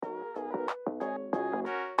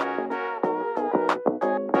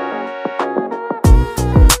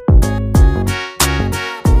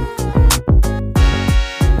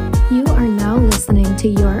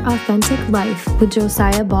Authentic Life with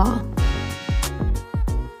Josiah Ball.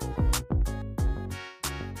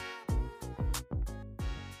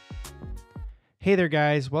 Hey there,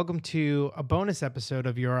 guys. Welcome to a bonus episode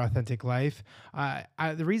of Your Authentic Life.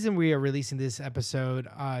 The reason we are releasing this episode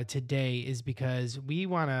today is because we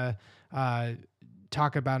want to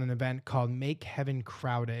talk about an event called Make Heaven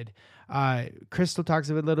Crowded. Crystal talks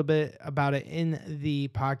a little bit about it in the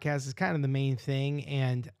podcast. It's kind of the main thing.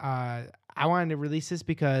 And I wanted to release this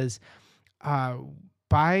because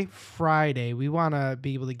by Friday, we want to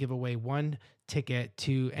be able to give away one ticket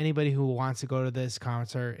to anybody who wants to go to this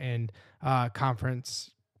concert and concert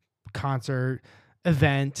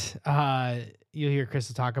event. You'll hear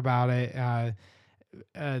Crystal talk about it.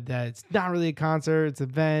 That it's not really a concert, it's an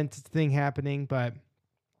event, it's a thing happening. But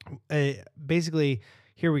basically,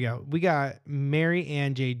 here we go. We got Mary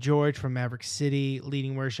Ann J. George from Maverick City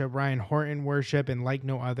leading worship. Ryan Horton worship, and Like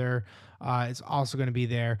No Other is also going to be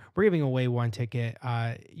there. We're giving away one ticket.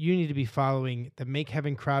 You need to be following the Make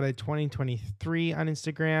Heaven Crowded 2023 on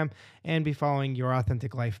Instagram and be following Your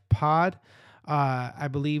Authentic Life Pod. I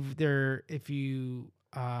believe if you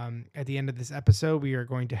at the end of this episode, we are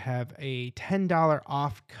going to have a $10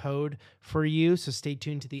 off code for you. So stay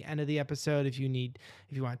tuned to the end of the episode if you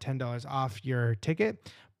want $10 off your ticket.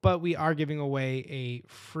 But we are giving away a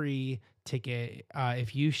free ticket.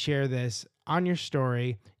 If you share this on your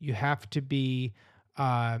story, you have to be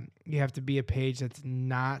a page that's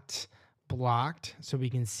not blocked so we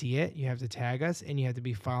can see it. You have to tag us, and you have to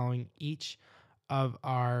be following each of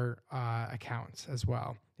our accounts as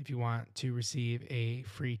well if you want to receive a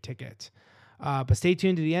free ticket. But stay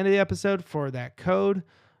tuned to the end of the episode for that code.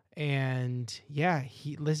 And yeah,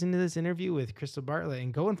 listen to this interview with Crystal Bartlett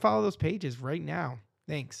and go and follow those pages right now.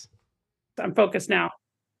 Thanks. I'm focused now.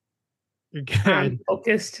 You're good. I'm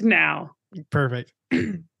focused now. Perfect.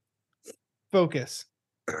 Focus.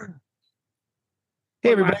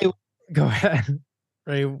 Hey, everybody. Go ahead.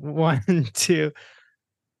 Ready? 1, 2.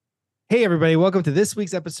 Hey, everybody. Welcome to this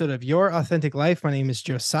week's episode of Your Authentic Life. My name is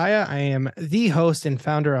Josiah. I am the host and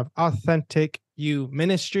founder of Authentic You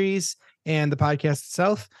Ministries and the podcast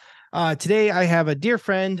itself. Today, I have a dear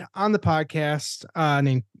friend on the podcast.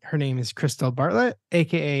 Her name is Crystal Bartlett,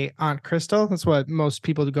 a.k.a. Aunt Crystal. That's what most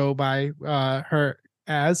people go by her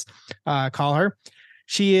as, call her.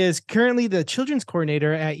 She is currently the children's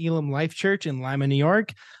coordinator at Elam Life Church in Lima, New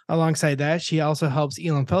York. Alongside that, she also helps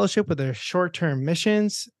Elam Fellowship with their short-term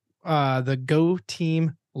missions. The Go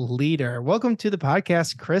Team leader. Welcome to the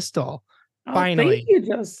podcast, Crystal. Finally. Thank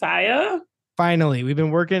you, Josiah. Finally. We've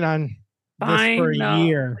been working on this for a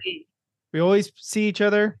year. We always see each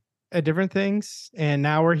other at different things, and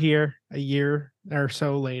now we're here a year or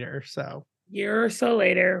so later. Year or so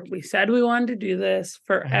later, we said we wanted to do this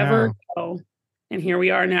forever ago, and here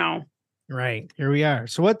we are now. Right. Here we are.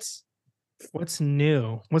 So what's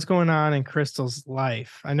new? What's going on in Crystal's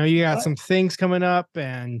life? I know you got some things coming up,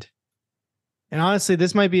 and honestly,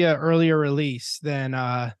 this might be an earlier release than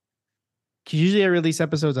because usually I release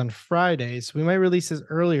episodes on Fridays. We might release this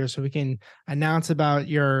earlier so we can announce about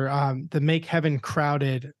your the Make Heaven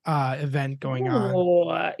Crowded event going on.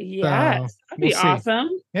 Oh, yes. That'd be awesome.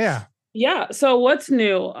 Yeah. Yeah. So what's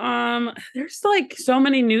new? There's like so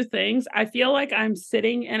many new things. I feel like I'm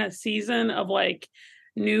sitting in a season of like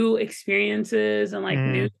new experiences and like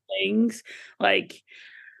new things. Like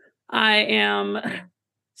I am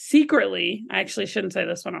secretly, I actually shouldn't say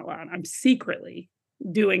this one out loud. I'm secretly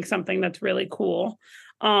doing something that's really cool.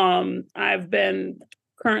 I've been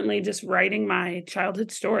currently just writing my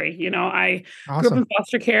childhood story. You know, I grew up in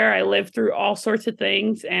foster care. I lived through all sorts of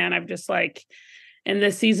things. And I'm just like in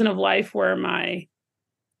this season of life where my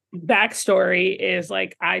backstory is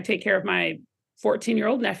like, I take care of my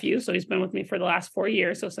 14-year-old nephew. So he's been with me for the last 4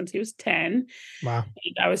 years. So since he was 10, wow.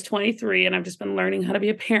 And I was 23, and I've just been learning how to be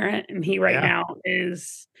a parent. And he right now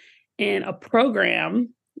is in a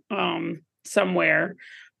program somewhere.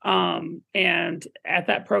 And at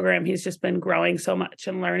that program, he's just been growing so much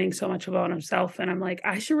and learning so much about himself. And I'm like,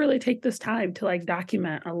 I should really take this time to like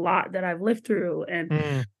document a lot that I've lived through. And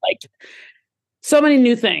like, so many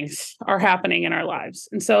new things are happening in our lives.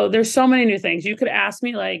 And so there's so many new things. You could ask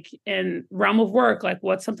me like in realm of work, like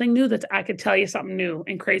what's something new that I could tell you something new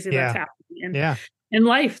and crazy that's happening. And in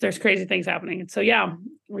life, there's crazy things happening. And so,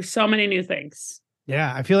 there's so many new things.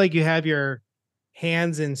 Yeah. I feel like you have your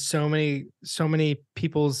hands in so many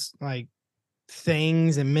people's like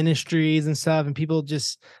things and ministries and stuff, and people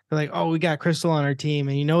just are like, oh, we got Crystal on our team,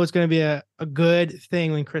 and it's going to be a good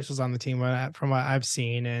thing when Crystal's on the team from what I've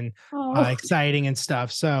seen, and exciting and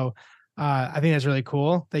stuff. So I think that's really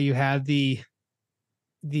cool that you have the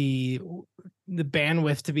the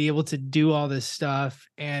bandwidth to be able to do all this stuff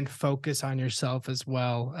and focus on yourself as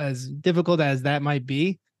well. As difficult as that might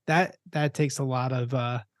be, that takes a lot.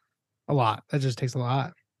 That just takes a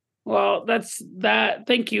lot. Well,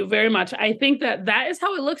 thank you very much. I think that is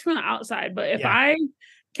how it looks from the outside, but if I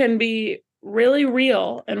can be really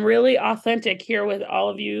real and really authentic here with all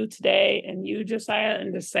of you today and you, Josiah,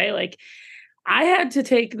 and to say, like, I had to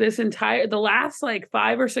take the last like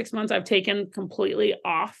 5 or 6 months I've taken completely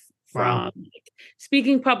off from like,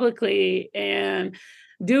 speaking publicly and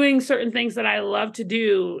doing certain things that I love to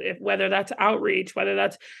do, whether that's outreach, whether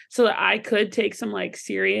that's so that I could take some like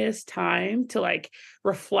serious time to like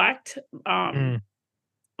reflect on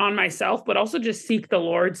myself, but also just seek the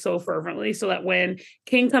Lord so fervently so that when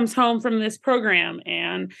King comes home from this program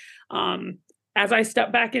and as I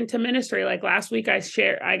step back into ministry, like last week I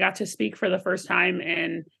got to speak for the first time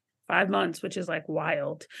in 5 months, which is like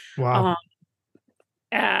wild. Wow.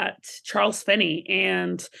 At Charles Finney,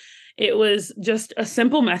 and it was just a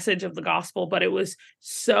simple message of the gospel, but it was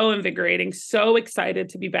so invigorating, so excited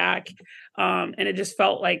to be back. And it just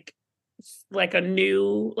felt like a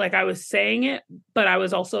new, like I was saying it, but I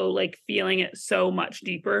was also like feeling it so much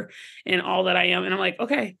deeper in all that I am. And I'm like,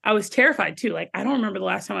 okay, I was terrified too. Like, I don't remember the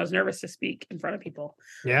last time I was nervous to speak in front of people.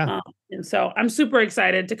 Yeah. And so I'm super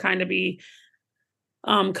excited to kind of be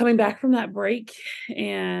coming back from that break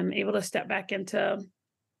and able to step back into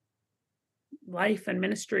life and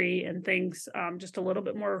ministry and things just a little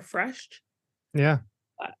bit more refreshed. Yeah.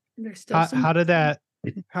 But there's still how did that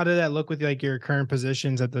look with like your current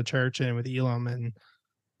positions at the church and with Elam and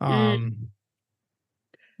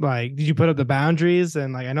like did you put up the boundaries?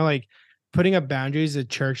 And like I know like putting up boundaries at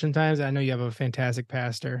church sometimes, I know you have a fantastic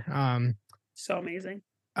pastor. So amazing.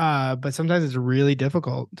 But sometimes it's really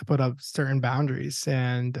difficult to put up certain boundaries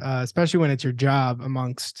and especially when it's your job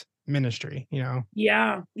amongst ministry, you know?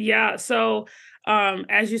 Yeah. So,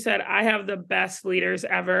 as you said, I have the best leaders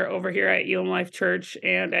ever over here at Elam Life Church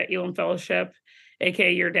and at Elam Fellowship,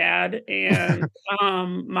 aka your dad. And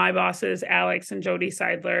my bosses, Alex and Jody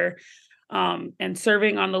Seidler, and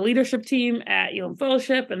serving on the leadership team at Elam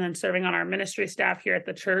Fellowship and then serving on our ministry staff here at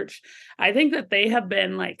the church. I think that they have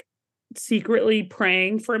been like secretly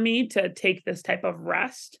praying for me to take this type of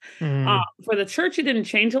rest. For the church, it didn't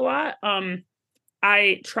change a lot.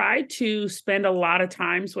 I try to spend a lot of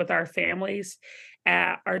times with our families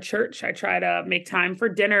at our church. I try to make time for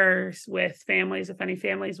dinners with families if any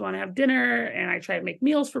families want to have dinner, and I try to make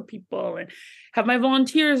meals for people and have my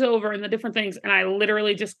volunteers over and the different things. And I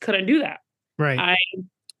literally just couldn't do that. Right.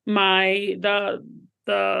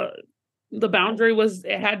 The boundary was,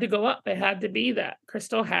 it had to go up. It had to be that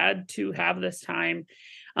Crystal had to have this time.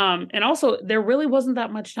 And also there really wasn't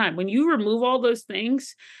that much time. When you remove all those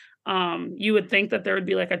things, you would think that there would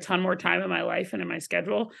be like a ton more time in my life and in my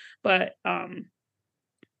schedule. But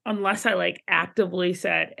unless I like actively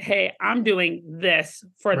said, hey, I'm doing this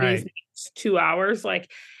for these next 2 hours, like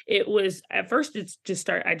it was at first I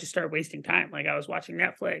just started wasting time. Like I was watching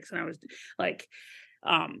Netflix and I was like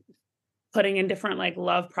putting in different like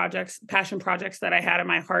love projects, passion projects that I had in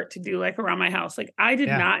my heart to do like around my house. Like I did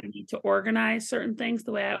not need to organize certain things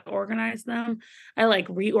the way I organized them. I like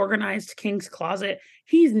reorganized King's closet.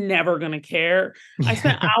 He's never going to care. I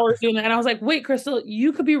spent hours doing that. And I was like, wait, Crystal,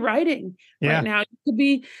 you could be writing right now. You could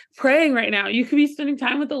be praying right now. You could be spending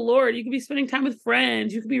time with the Lord. You could be spending time with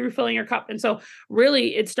friends. You could be refilling your cup. And so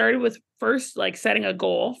really it started with first like setting a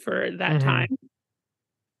goal for that time.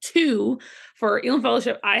 2, for Elam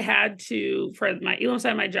Fellowship, I had to, for my Elam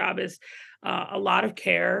side of my job is a lot of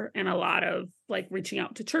care and a lot of like reaching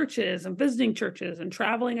out to churches and visiting churches and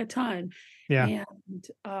traveling a ton. And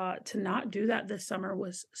to not do that this summer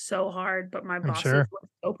was so hard, but my bosses were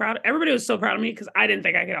so proud. Everybody was so proud of me because I didn't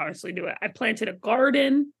think I could honestly do it. I planted a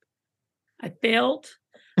garden. I failed,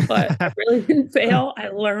 but I really didn't fail. I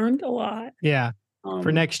learned a lot. Yeah.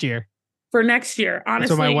 For next year. For next year, honestly.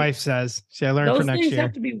 That's what my wife says. I learned for next year. Those things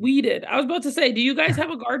have to be weeded. I was about to say, do you guys have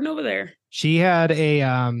a garden over there? She had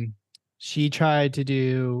a she tried to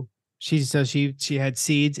do she had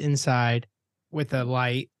seeds inside with a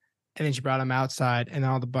light, and then she brought them outside, and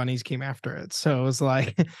all the bunnies came after it. So it was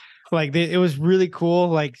like it was really cool.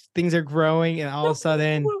 Like things are growing, and all of a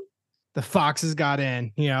sudden the foxes got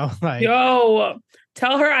in. You know, like yo.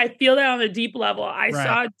 Tell her I feel that on a deep level. I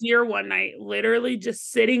saw a deer one night, literally just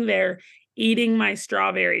sitting there eating my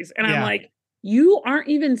strawberries. And I'm like, you aren't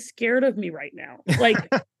even scared of me right now. Like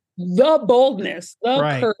the boldness, the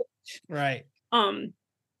courage. Right.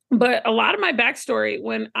 But a lot of my backstory,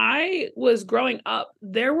 when I was growing up,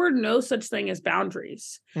 there were no such thing as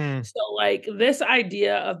boundaries. So like this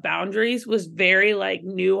idea of boundaries was very like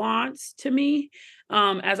nuanced to me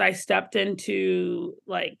as I stepped into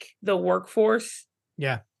like the workforce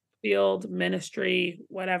Yeah. field, ministry,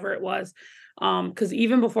 whatever it was. Because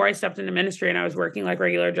even before I stepped into ministry and I was working like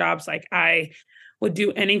regular jobs, like I would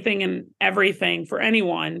do anything and everything for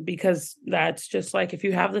anyone, because that's just like, if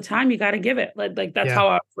you have the time, you got to give it. Like that's how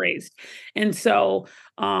I was raised. And so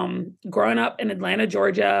growing up in Atlanta,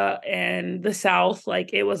 Georgia and the South,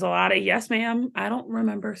 like it was a lot of yes, ma'am. I don't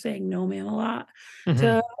remember saying no, ma'am a lot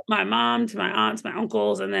to my mom, to my aunts, my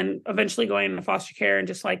uncles, and then eventually going into foster care and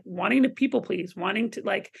just like wanting to people please, wanting to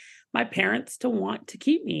like my parents to want to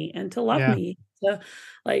keep me and to love me, to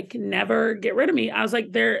like never get rid of me. I was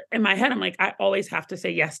like, there in my head, I'm like, I always have to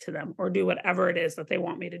say yes to them or do whatever it is that they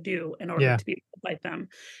want me to do in order to be like them.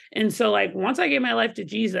 And so like once I gave my life to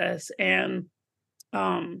Jesus and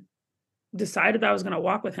decided that I was going to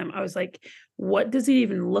walk with him, I was like, what does it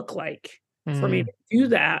even look like for me to do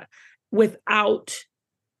that without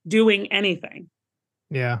doing anything?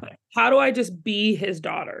 Like, how do I just be his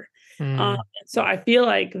daughter? So I feel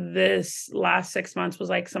like this last 6 months was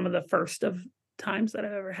like some of the first of times that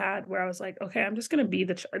I've ever had where I was like, okay, I'm just going to be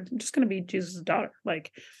I'm just going to be Jesus' daughter.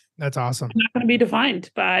 Like, that's awesome. I'm not going to be defined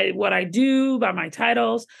by what I do, by my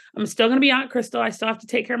titles. I'm still going to be Aunt Crystal. I still have to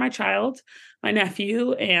take care of my child, my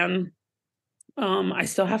nephew, and I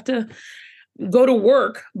still have to go to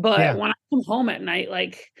work. But when I come home at night,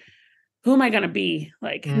 like, who am I going to be?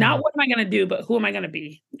 Like, not what am I going to do, but who am I going to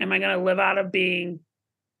be? Am I going to live out of being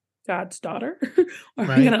God's daughter? Or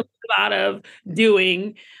am I going to live out of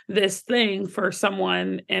doing this thing for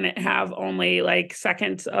someone and it have only like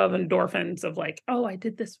seconds of endorphins of like, oh, I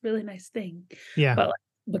did this really nice thing. But like,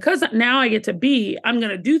 because now I get to be, I'm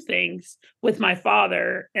going to do things with my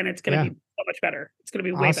father and it's going to be so much better. It's going to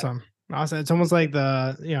be way better. Awesome. It's almost like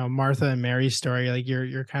the, Martha and Mary story. Like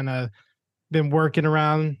you're kind of been working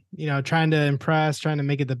around, trying to impress, trying to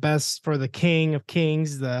make it the best for the King of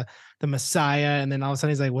Kings, the Messiah. And then all of a sudden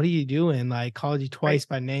he's like, what are you doing? Like called you twice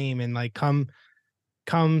by name and like, come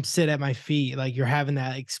sit at my feet. Like you're having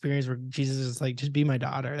that experience where Jesus is like, just be my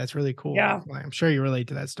daughter. That's really cool. Yeah. Like, I'm sure you relate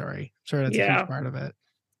to that story. I'm sure that's a huge part of it.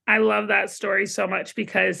 I love that story so much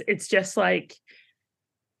because it's just like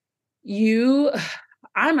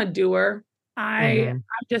I'm a doer. I'm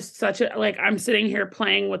just such a, like, I'm sitting here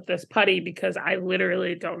playing with this putty because I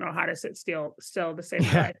literally don't know how to sit still to save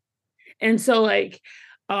my life. And so like,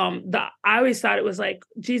 I always thought it was like,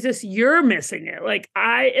 Jesus, you're missing it. Like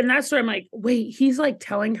and that's where I'm like, wait, he's like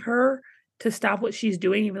telling her to stop what she's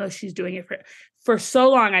doing, even though she's doing it for so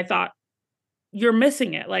long. I thought, you're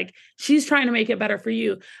missing it. Like she's trying to make it better for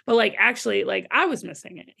you. But like, actually, like I was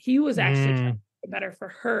missing it. He was actually trying to make it better for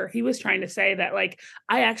her. He was trying to say that like,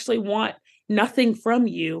 I actually want nothing from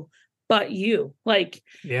you but you. Like,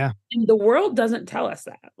 and the world doesn't tell us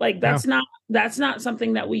that. Like that's not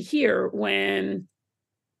something that we hear when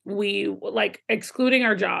we like excluding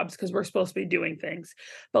our jobs because we're supposed to be doing things.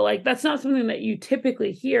 But like that's not something that you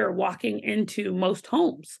typically hear walking into most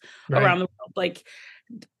homes around the world. Like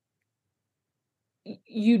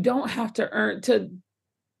you don't have to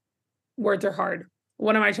words are hard.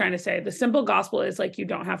 What am I trying to say? The simple gospel is like, you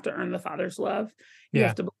don't have to earn the Father's love. You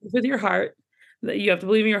have to believe with your heart, that you have to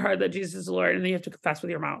believe in your heart that Jesus is the Lord, and then you have to confess with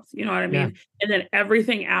your mouth. You know what I mean? And then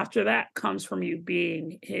everything after that comes from you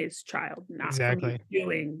being his child, not from you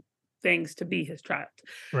doing things to be his child.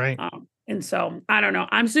 Right. And so I don't know.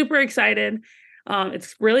 I'm super excited.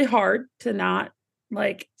 It's really hard to not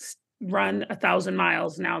like run 1,000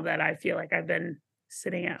 miles now that I feel like I've been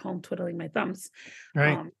sitting at home twiddling my thumbs.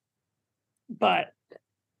 But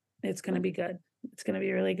it's going to be good. It's going to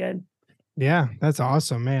be really good. Yeah, that's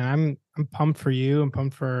awesome, man. I'm pumped for you. I'm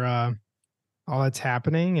pumped for all that's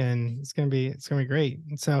happening, and it's gonna be great.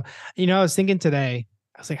 And so, I was thinking today,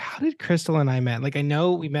 I was like, how did Crystal and I met? Like, I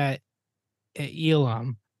know we met at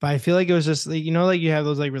Elam, but I feel like it was just like, like you have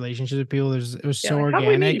those like relationships with people. It was so like,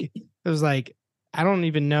 organic. It was like, I don't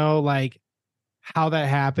even know like how that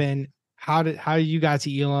happened, how you got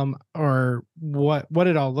to Elam, or what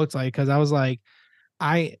it all looked like. Cause I was like,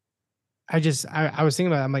 I was thinking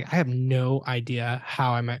about it. I'm like, I have no idea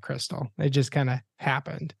how I met Crystal. It just kind of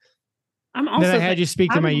happened. I'm also then I had you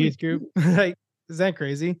speak to my youth group. Like, is that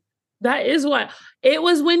crazy? That is what it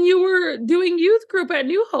was when you were doing youth group at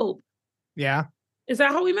New Hope. Yeah. Is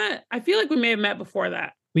that how we met? I feel like we may have met before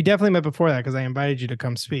that. We definitely met before that because I invited you to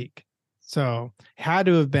come speak. So it had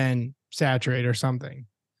to have been Saturate or something.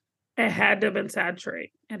 It had to have been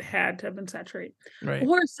Saturate. It had to have been Saturate. Right.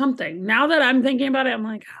 Or something. Now that I'm thinking about it, I'm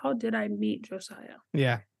like, how did I meet Josiah?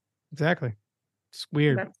 Yeah. Exactly. It's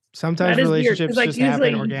weird. That Sometimes is weird relationships because, like, just happen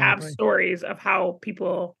usually you have organically. stories of how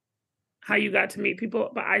you got to meet people,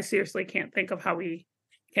 but I seriously can't think of how we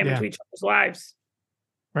came Yeah. into each other's lives.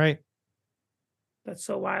 Right. That's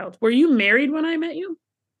so wild. Were you married when I met you?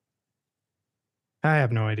 I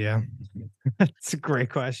have no idea. It's a great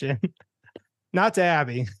question. Not to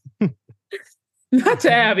Abby. Not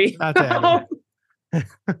to Abby. Not to Abby.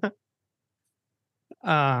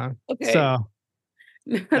 Uh, Okay. so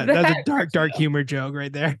that's a That dark, cracks me dark up. humor joke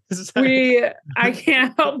right there. Sorry. I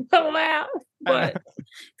can't help but laugh, but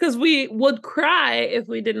because we would cry if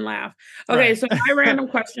we didn't laugh. Okay, Right. so my random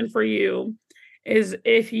question for you is,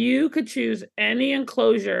 if you could choose any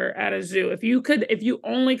enclosure at a zoo, if you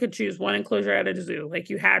only could choose one enclosure at a zoo, like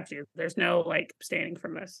you had to, there's no like abstaining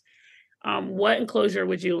from this. What enclosure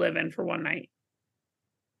would you live in for one night?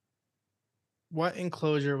 What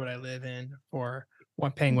enclosure would I live in for what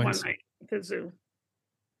One penguins? night at the zoo. You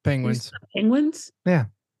Penguins. said penguins? Yeah.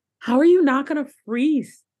 How are you not gonna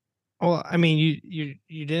freeze? Well, I mean,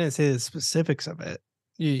 you didn't say the specifics of it.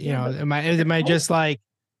 You Yeah, know, but am I just like,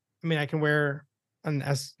 I mean, I can wear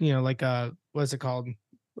like a, what's it called?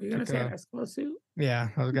 were you gonna Like say an a, Eskimo suit? yeah,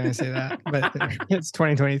 I was gonna say that, but it's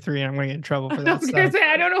 2023 and I'm gonna get in trouble for I that was gonna stuff. say,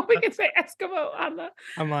 I don't know if we can say Eskimo on the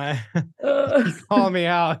I'm like, uh, you call me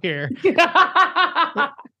out here.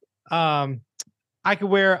 Um, I could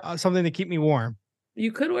wear something to keep me warm.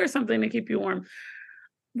 You could wear something to keep you warm.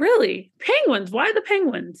 Really? Penguins? Why the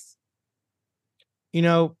penguins? You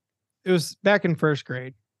know, it was back in first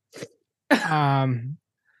grade. Um,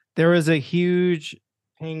 there was a huge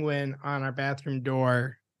penguin on our bathroom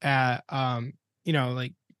door at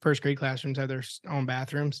like first grade classrooms have their own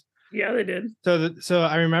bathrooms. Yeah, they did. So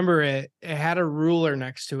I remember it had a ruler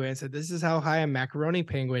next to it and said, "This is how high a macaroni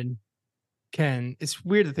penguin can." It's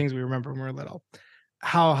weird the things we remember when we were little.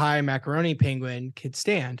 How high a macaroni penguin could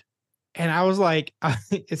stand. And I was like,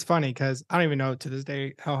 it's funny because I don't even know to this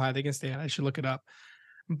day how high they can stand. I should look it up.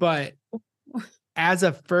 But as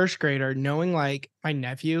a first grader, knowing like my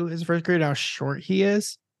nephew is a first grader, how short he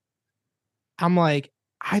is, I'm like,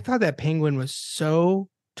 I thought that penguin was so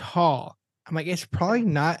tall. I'm like, it's probably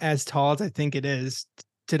not as tall as I think it is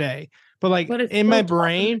today. But like But it's still taller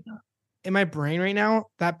than in my brain right now,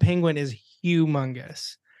 that penguin is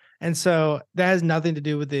humongous. And so that has nothing to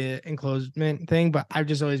do with the enclosement thing, but I've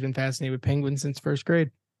just always been fascinated with penguins since first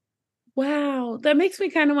grade. wow, that makes me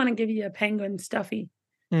kind of want to give you a penguin stuffy.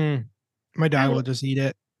 Mm, my I dog will will. just eat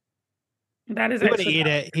it. That is He wouldn't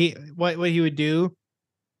actually eat it. What he would do,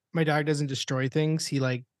 my dog doesn't destroy things. He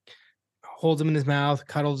like holds them in his mouth,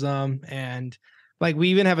 cuddles them, and like we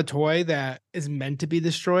even have a toy that is meant to be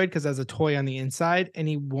destroyed because there's a toy on the inside, and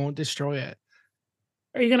he won't destroy it.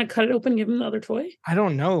 Are you gonna cut it open and give him the other toy? I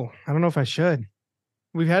don't know. I don't know if I should.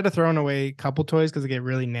 We've had to throw away a couple toys because they get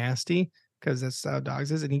really nasty because that's how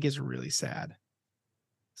dogs is, and he gets really sad.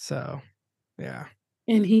 So, yeah,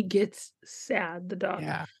 And he gets sad, the dog.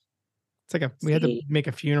 yeah. It's like we had to See, make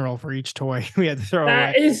a funeral for each toy we had to throw away.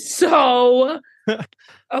 that is so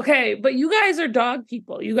okay, but you guys are dog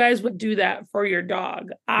people. You guys would do that for your dog.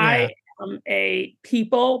 Yeah. I am a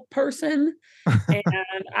people person and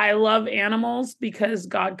I love animals because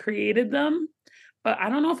God created them, but I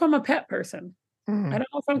don't know if I'm a pet person. I Mhm. don't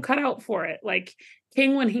know if I'm cut out for it. Like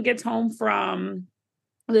King, when he gets home from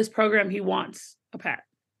this program, he wants a pet.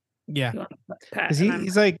 Yeah. He wants a pet. Because And I'm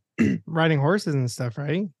he's like riding horses and stuff,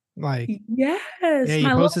 right? Like, like, yeah, yes, you my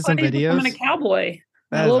little posted some buddy's becoming a videos. cowboy.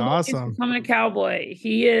 My That is little buddy's awesome. becoming a cowboy.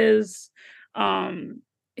 Um,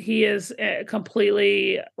 he is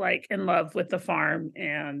completely like in love with the farm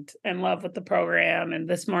and in love with the program. And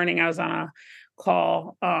this morning I was on a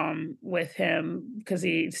call with him because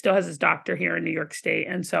he still has his doctor here in New York State.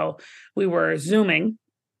 And so we were Zooming.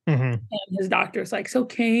 Mhm. And his doctor's like, "So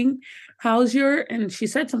King, how's your," and she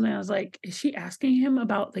said something. I was like, "Is she asking him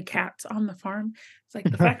about the cats on the farm?" It's like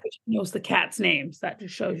the fact that she knows the cats' names, that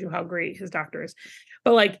just shows you how great his doctor is.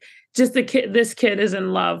 But like just this kid is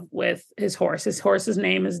in love with his horse. His horse's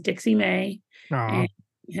name is Dixie May. Aw, And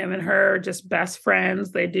him and her are just best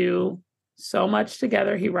friends. They do so much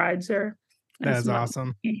together. He rides her that as is much as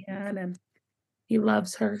awesome. he can, and he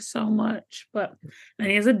loves her so much. But and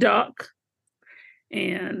he has a duck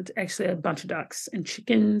and actually a bunch of ducks and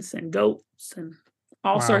chickens and goats and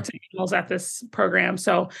all Wow. sorts of animals at this program.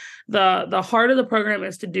 So the heart of the program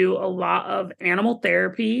is to do a lot of animal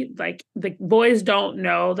therapy. Like the boys don't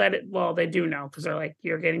know that well, they do know because they're like,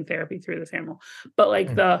 you're getting therapy through this animal. But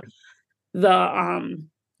like Mm. the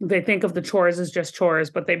they think of the chores as just chores,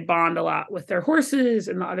 but they bond a lot with their horses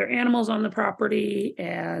and the other animals on the property,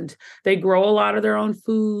 and they grow a lot of their own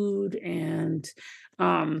food. And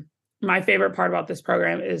my favorite part about this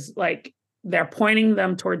program is like they're pointing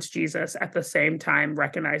them towards Jesus at the same time,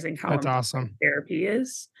 recognizing how That's important awesome. therapy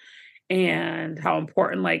is and how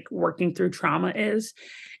important like working through trauma is.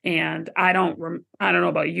 And I don't know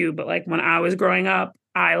about you, but like when I was growing up,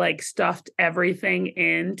 I like stuffed everything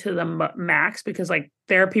into the max because like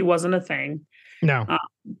therapy wasn't a thing, No,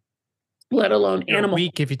 let alone you're animal.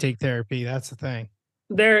 weak if you take therapy. That's the thing.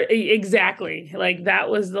 There, exactly. Like that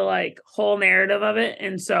was the like whole narrative of it.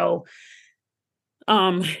 And so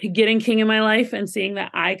getting King in my life and seeing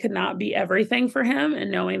that I could not be everything for him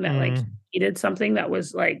and knowing that like he needed something that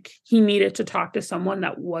was like he needed to talk to someone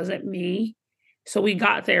that wasn't me. So we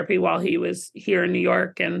got therapy while he was here in New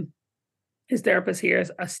York, and his therapist here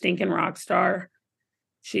is a stinking rock star.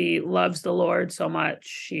 She loves the Lord so much.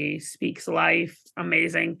 She speaks life,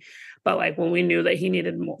 amazing. But like when we knew that he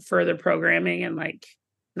needed further programming and like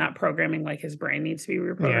not programming like his brain needs to be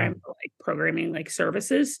reprogrammed, but like programming like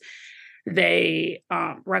services, they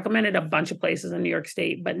recommended a bunch of places in New York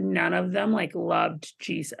State, but none of them like loved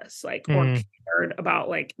Jesus, like or cared about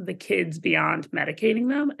like the kids beyond medicating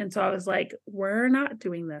them. And so I was like, we're not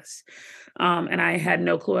doing this. And I had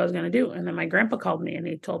no clue what I was going to do. And then my grandpa called me and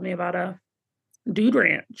he told me about a dude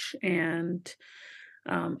ranch and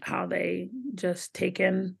how they just take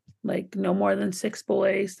in like no more than 6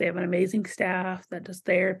 boys. They have an amazing staff that does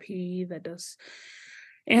therapy, that does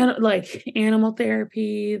and like animal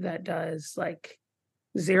therapy, that does like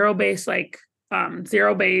zero-based,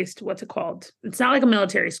 what's it called? It's not like a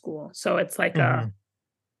military school. So it's like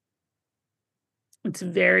it's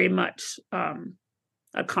very much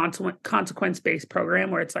a consequence-based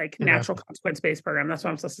program where it's like natural consequence-based program. That's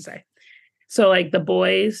what I'm supposed to say. So like the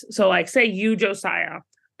boys, so like say you, Josiah,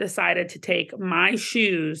 decided to take my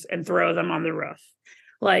shoes and throw them on the roof.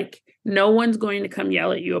 Like no one's going to come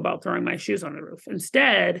yell at you about throwing my shoes on the roof.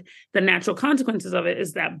 Instead, the natural consequences of it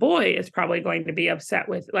is that boy is probably going to be upset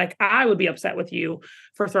with, like I would be upset with you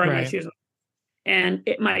for throwing my shoes on. And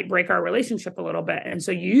it might break our relationship a little bit. And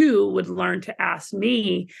so you would learn to ask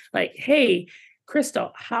me like, hey,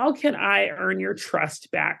 Crystal, how can I earn your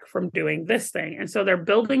trust back from doing this thing? And so they're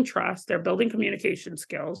building trust, they're building communication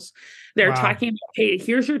skills. They're talking about, hey,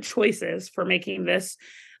 here's your choices for making this.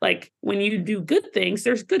 Like when you do good things,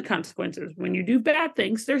 there's good consequences. When you do bad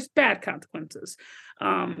things, there's bad consequences,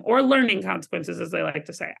 or learning consequences, as they like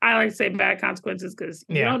to say. I like to say bad consequences because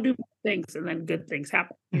you don't do bad things and then good things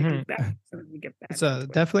happen. You do bad things and then you get bad. It's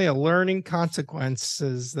definitely a learning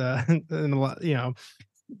consequences. You know.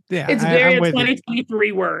 Yeah, it's very a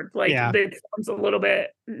 2023 word. Like it sounds a little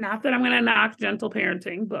bit, not that I'm going to knock gentle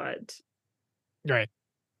parenting, but right.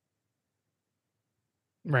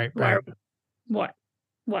 What?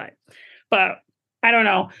 But I don't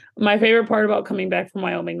know. My favorite part about coming back from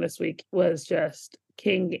Wyoming this week was just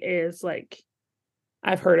King is like,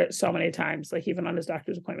 I've heard it so many times, like even on his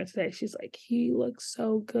doctor's appointment today, she's like, he looks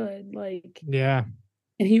so good. Like,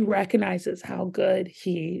 and he recognizes how good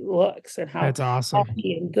he looks and how that's awesome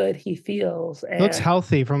healthy and good he feels. And looks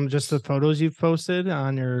healthy from just the photos you've posted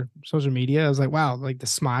on your social media. I was like, wow, like the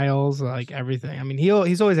smiles, like everything. I mean,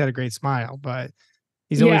 he's always had a great smile, but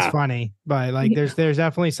he's always funny. But like, there's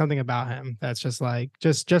definitely something about him that's just like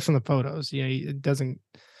just from the photos. You know, it doesn't.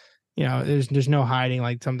 You know, there's no hiding.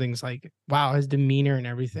 Like something's like, wow, his demeanor and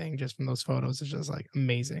everything just from those photos is just like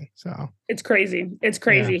amazing. So it's crazy. It's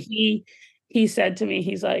crazy. Yeah. He said to me,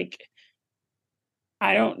 he's like,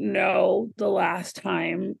 I don't know the last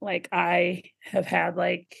time like I have had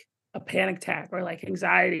like a panic attack or like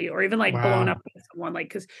anxiety or even like blown up with someone. Like,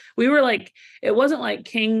 cause we were like, it wasn't like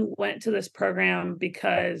King went to this program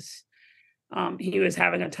because he was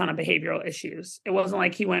having a ton of behavioral issues. It wasn't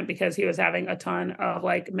like he went because he was having a ton of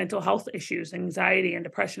like mental health issues, anxiety and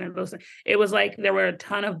depression and those things. It was like there were a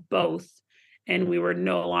ton of both. And we were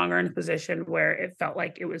no longer in a position where it felt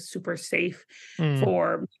like it was super safe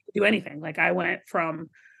for me to do anything. Like I went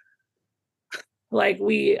from like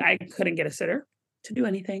I couldn't get a sitter to do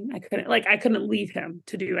anything. I couldn't leave him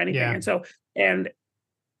to do anything. Yeah. And so, and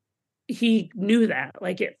he knew that,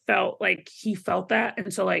 like it felt like he felt that.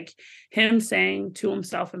 And so like him saying to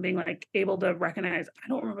himself and being like able to recognize, I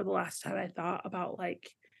don't remember the last time I thought about like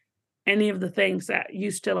any of the things that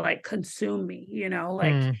used to like consume me, you know,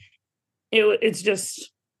 like it's just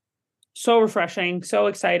so refreshing, so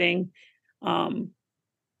exciting.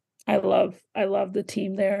 I love the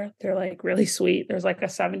team there. They're like really sweet. There's like a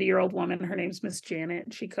 70-year-old woman. Her name's Miss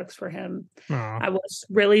Janet. She cooks for him. Aww. I was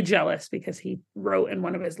really jealous because he wrote in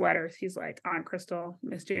one of his letters, he's like, Aunt Crystal,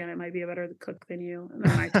 Miss Janet might be a better cook than you. And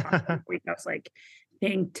then when I talked to him, I was like,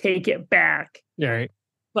 dang, take it back. Yeah, right.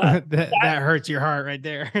 But that hurts your heart right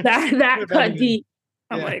there. That cut deep.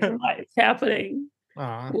 I'm like, what is happening?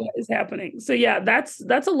 what is happening. So yeah, that's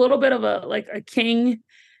a little bit of a king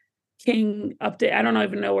update. I don't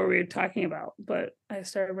even know what we were talking about, but I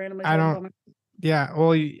started randomly talking about yeah,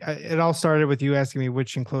 well, it all started with you asking me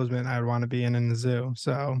which enclosement I would want to be in the zoo.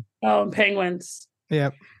 So and penguins.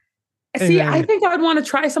 Yep. See, I think I would want to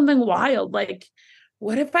try something wild. Like,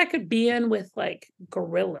 what if I could be in with like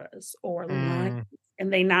gorillas or lions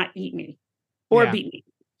and they not eat me or beat me?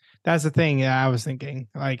 That's the thing. Yeah, I was thinking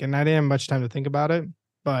like, and I didn't have much time to think about it,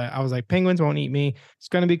 but I was like, penguins won't eat me. It's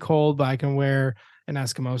going to be cold, but I can wear an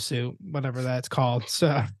Eskimo suit, whatever that's called.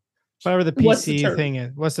 So whatever the PC thing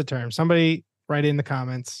is. What's the term? Somebody write in the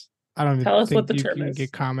comments. I don't even think you can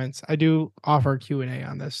get comments. I do offer Q&A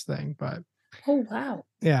on this thing, but oh wow.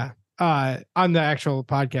 Yeah. On the actual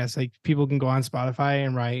podcast, like people can go on Spotify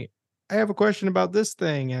and write, I have a question about this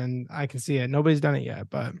thing, and I can see it. Nobody's done it yet,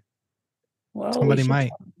 but somebody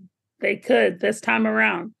might. They could this time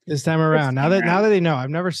around. Now that they know, I've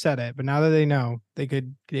never said it, but now that they know, they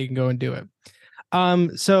can go and do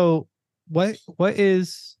it. So what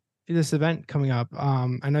is this event coming up?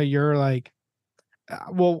 I know you're like,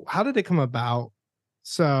 well, how did it come about?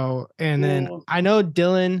 So, and then I know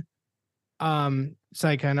Dylan, so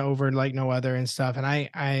I kind of over like no other and stuff. And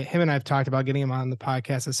him and I've talked about getting him on the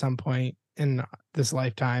podcast at some point in this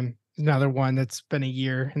lifetime. Another one that's been a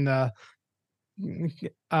year in the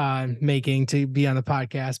making to be on the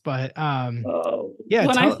podcast. But yeah,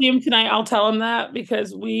 when I see him tonight, I'll tell him that,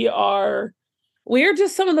 because we are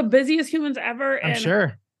just some of the busiest humans ever. I'm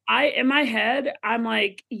sure. In my head, I'm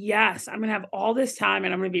like, yes, I'm gonna have all this time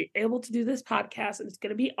and I'm gonna be able to do this podcast and it's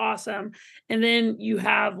gonna be awesome. And then you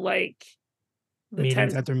have like the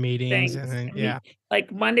meetings after meetings, and then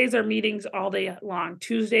like Mondays are meetings all day long.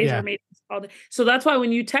 Tuesdays are meetings all day. So that's why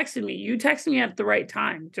when you texted me at the right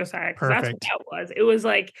time, Josiah, because that's what that was. It was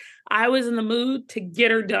like I was in the mood to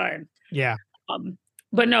get her done. Yeah.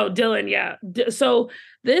 But no, Dylan, yeah. So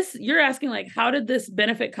you're asking like, how did this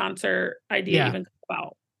benefit concert idea even come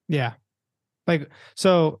about? Yeah. Like,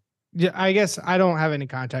 so I guess I don't have any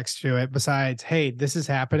context to it besides, hey, this is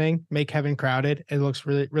happening. Make Heaven Crowded. It looks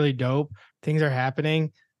really, really dope. Things are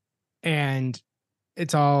happening. And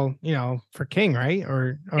it's all, for King, right?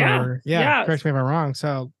 Or correct me if I'm wrong.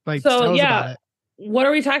 So tell us about it. What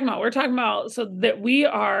are we talking about? We're talking about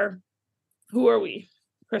who are we?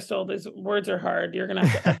 Crystal, these words are hard. You're gonna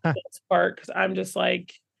have to edit this part because I'm just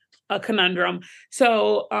like a conundrum.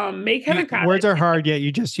 So make Heaven Crowded. Words are hard, yet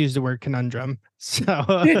you just use the word conundrum. So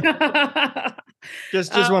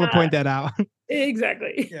just want to point that out.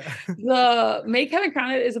 Exactly. Yeah. The Make Heaven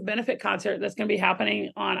Crowded is a benefit concert that's going to be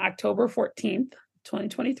happening on October 14th,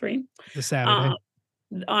 2023. The Saturday.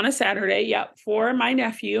 On a Saturday, for my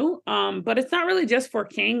nephew. But it's not really just for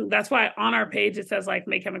King. That's why on our page it says like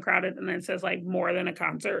Make Heaven Crowded, and then it says like more than a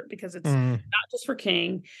concert, because it's not just for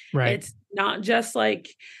King. Right. It's not just like,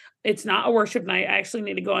 it's not a worship night. I actually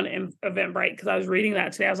need to go on Eventbrite because I was reading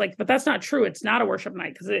that today. I was like, but that's not true. It's not a worship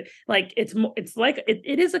night, because it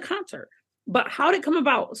is a concert. But how did it come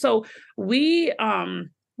about? So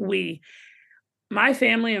my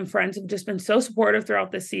family and friends have just been so supportive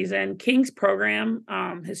throughout this season. King's program,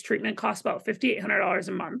 his treatment costs about $5,800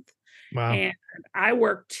 a month. Wow. And I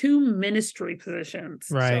work 2 ministry positions.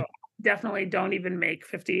 Right. So definitely don't even make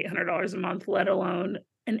 $5,800 a month, let alone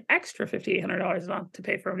an extra $5,800 a month to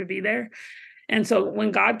pay for him to be there. And so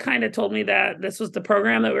when God kind of told me that this was the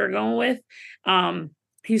program that we were going with,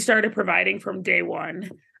 he started providing from day one.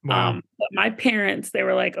 Wow. But my parents, they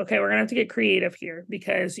were like, okay, we're going to have to get creative here,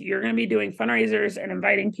 because you're going to be doing fundraisers and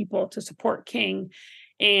inviting people to support King.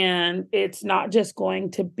 And it's not just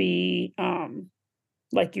going to be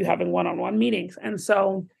like you having one-on-one meetings. And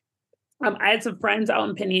so I had some friends out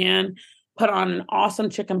in Penyan put on an awesome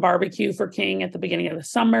chicken barbecue for King at the beginning of the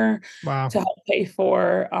summer. Wow. To help pay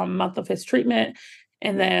for a month of his treatment.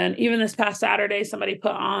 And then even this past Saturday, somebody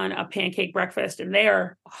put on a pancake breakfast, and they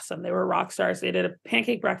are awesome. They were rock stars. They did a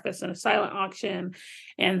pancake breakfast and a silent auction,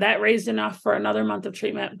 and that raised enough for another month of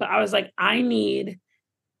treatment. But I was like, I need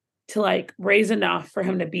to like raise enough for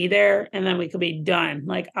him to be there, and then we could be done.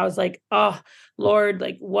 Like, I was like, oh Lord,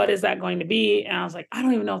 like, what is that going to be? And I was like, I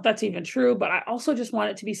don't even know if that's even true, but I also just want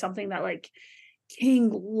it to be something that like King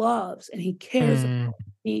loves and he cares about.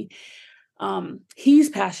 He's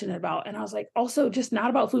passionate about. And I was like, also just not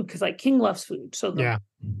about food, because like King loves food. So the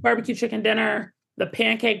barbecue chicken dinner, the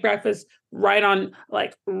pancake breakfast, right on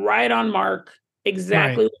mark,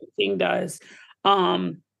 exactly what King does.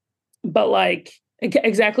 But like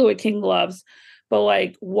exactly what King loves. But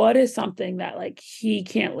like, what is something that like he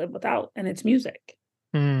can't live without? And it's music.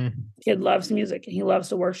 Kid loves music and he loves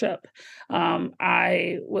to worship.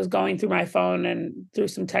 I was going through my phone and through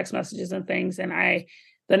some text messages and things, and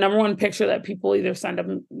the number one picture that people either send of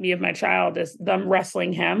me of my child is them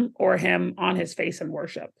wrestling him or him on his face in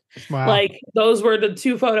worship. Wow. Like those were the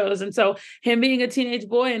two photos. And so him being a teenage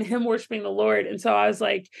boy and him worshiping the Lord. And so I was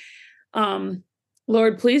like,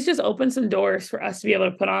 Lord, please just open some doors for us to be able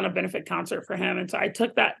to put on a benefit concert for him. And so I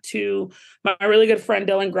took that to my really good friend,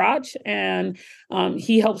 Dylan Grotch, and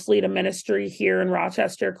he helps lead a ministry here in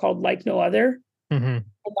Rochester called Like No Other. And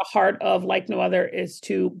the heart of Like No Other is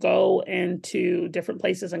to go into different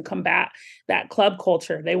places and combat that club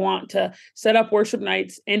culture. They want to set up worship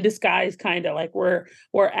nights in disguise, kind of like we're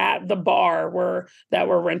at the bar that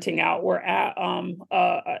we're renting out. We're at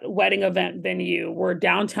a wedding event venue. We're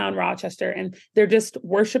downtown Rochester, and they're just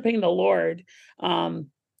worshiping the Lord.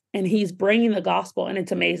 And he's bringing the gospel, and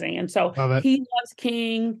it's amazing. And so he loves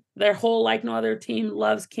King. Their whole Like No Other team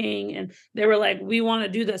loves King. And they were like, we want to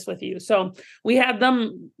do this with you. So we had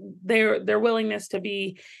them, their willingness to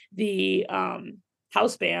be the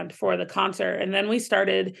house band for the concert. And then we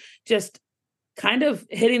started just kind of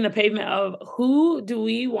hitting the pavement of who do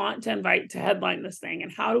we want to invite to headline this thing?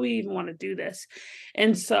 And how do we even want to do this?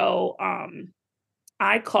 And so,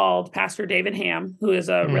 I called Pastor David Ham, who is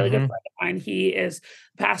a really good friend of mine. He is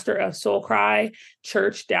pastor of Soul Cry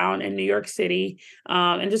Church down in New York City,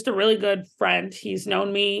 and just a really good friend. He's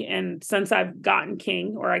known me, and since I've gotten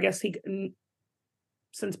King, or I guess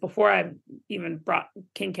since before I even brought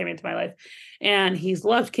King came into my life, and he's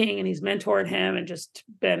loved King and he's mentored him and just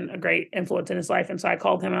been a great influence in his life. And so I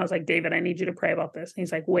called him and I was like, David, I need you to pray about this. And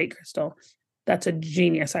he's like, wait, Crystal, that's a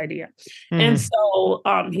genius idea. And so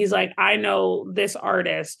he's like, I know this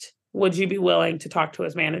artist. Would you be willing to talk to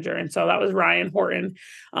his manager? And so that was Ryan Horton.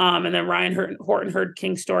 And then Ryan Horton heard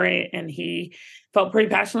King's story, and he felt pretty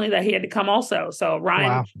passionately that he had to come also. So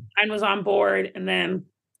Ryan was on board. And then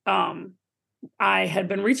I had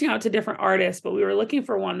been reaching out to different artists, but we were looking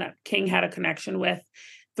for one that King had a connection with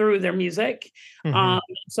through their music.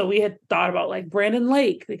 So we had thought about like Brandon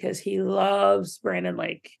Lake, because he loves Brandon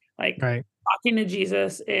Lake. Like Talking to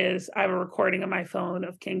Jesus I have a recording on my phone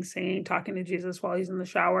of King singing Talking to Jesus while he's in the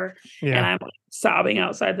shower. And I'm like sobbing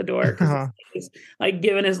outside the door because he's like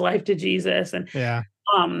giving his life to Jesus. And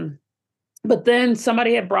but then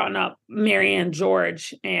somebody had brought up Marianne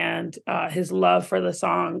George and his love for the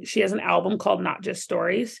song. She has an album called Not Just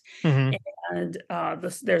Stories. And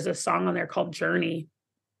there's a song on there called Journey.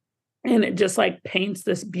 And it just like paints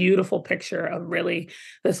this beautiful picture of really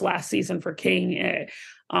this last season for King. And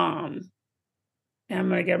I'm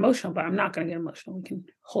going to get emotional, but I'm not going to get emotional. We can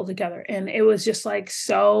hold together. And it was just like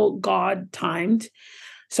so God timed.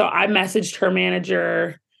 So I messaged her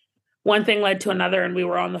manager. One thing led to another, and we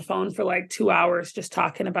were on the phone for like 2 hours just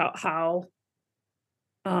talking about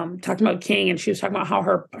talking about King, and she was talking about how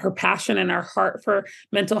her passion and her heart for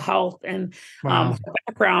mental health and her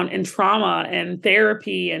background and trauma and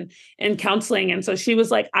therapy and counseling. And so she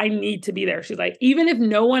was like, I need to be there. She's like, even if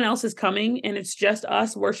no one else is coming and it's just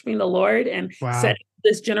us worshiping the Lord and setting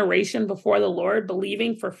this generation before the Lord,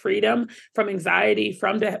 believing for freedom from anxiety,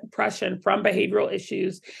 from depression, from behavioral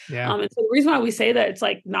issues. And so the reason why we say that, it's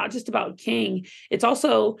like not just about King. It's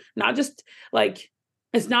also not just like,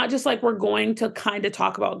 it's not just like we're going to kind of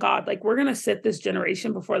talk about God. Like we're going to sit this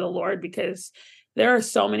generation before the Lord, because there are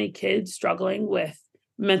so many kids struggling with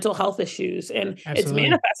mental health issues, and it's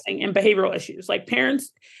manifesting in behavioral issues. Like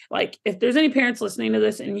parents, like if there's any parents listening to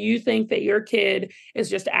this and you think that your kid is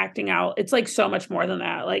just acting out, it's like so much more than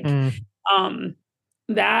that. Like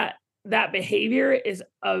that behavior is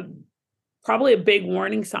probably a big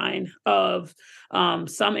warning sign of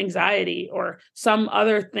some anxiety or some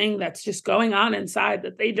other thing that's just going on inside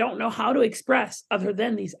that they don't know how to express other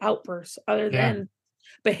than these outbursts, other than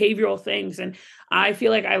behavioral things. And I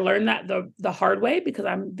feel like I learned that the hard way, because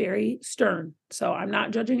I'm very stern. So I'm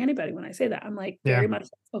not judging anybody when I say that. I'm like very much,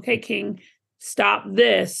 okay, King, stop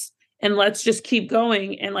this and let's just keep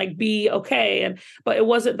going and like be okay. But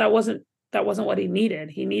that wasn't what he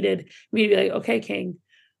needed. He needed me to be like, okay, King,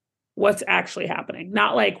 what's actually happening?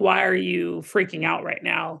 Not like, why are you freaking out right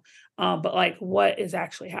now? But like, what is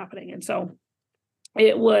actually happening? And so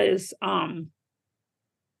it was, we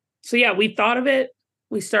thought of it.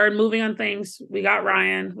 We started moving on things. We got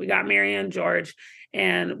Ryan, we got Marianne George,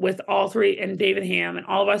 and with all three, and David Ham, and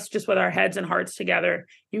all of us just with our heads and hearts together,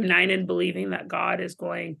 united, believing that God is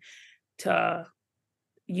going to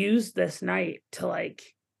use this night to like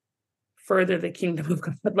further the kingdom of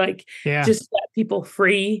God, like just set people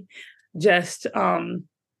free, just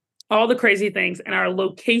all the crazy things. And our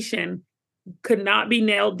location could not be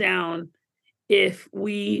nailed down if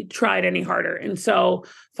we tried any harder. And so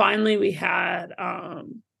finally we had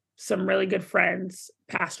some really good friends,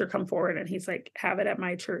 pastor come forward, and he's like, have it at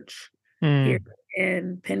my church here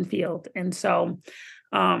in Penfield. And so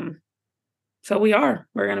we're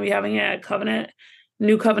going to be having a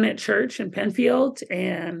New Covenant Church in Penfield,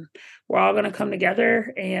 and we're all going to come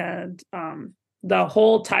together. And the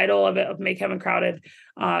whole title of it, of Make Heaven Crowded,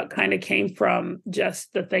 kind of came from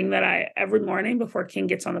just the thing that every morning before King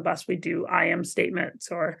gets on the bus, we do I am statements,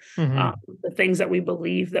 or the things that we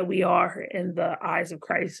believe that we are in the eyes of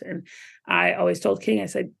Christ. And I always told King, I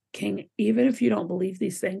said, King, even if you don't believe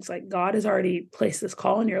these things, like, God has already placed this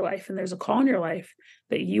call in your life, and there's a call in your life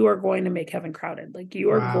that you are going to make heaven crowded. Like, you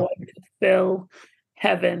are going to fill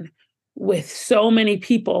heaven with so many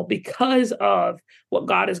people because of what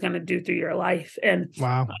God is going to do through your life. And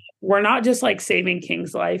we're not just like saving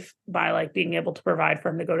King's life by like being able to provide for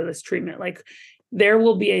him to go to this treatment. Like, there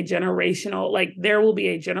will be a generational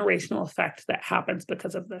effect that happens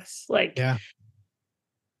because of this. Like,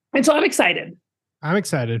 and so I'm excited.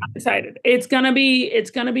 It's gonna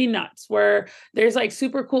be nuts, where there's like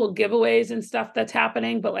super cool giveaways and stuff that's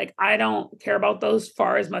happening, but like, I don't care about those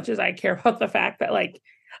far as much as I care about the fact that like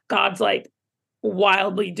God's like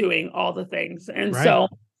wildly doing all the things. And so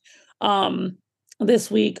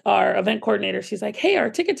this week, our event coordinator, she's like, hey,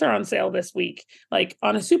 our tickets are on sale this week, like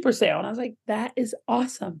on a super sale. And I was like, that is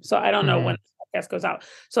awesome. So I don't know when the podcast goes out.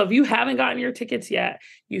 So if you haven't gotten your tickets yet,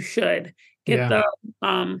 you should get them.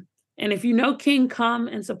 And if you know King, come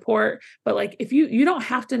and support. But like, if you don't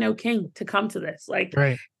have to know King to come to this. Like,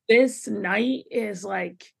 this night is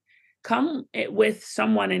like, come with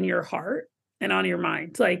someone in your heart and on your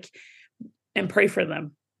mind, like, and pray for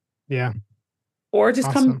them. Yeah. Or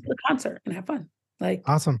just come to the concert and have fun. Like,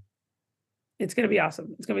 awesome. It's going to be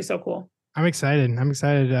awesome. It's going to be so cool. I'm excited.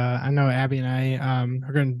 I know Abby and I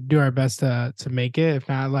are going to do our best to make it. If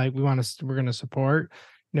not, like, we're going to support.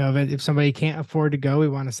 You know, if somebody can't afford to go, we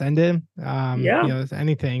want to send him. You know,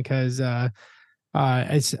 anything, because I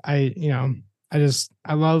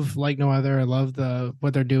love Like No Other. I love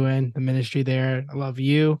what they're doing, the ministry there. I love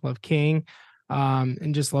King,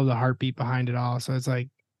 and just love the heartbeat behind it all. So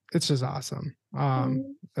it's just awesome.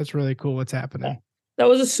 That's really cool what's happening. That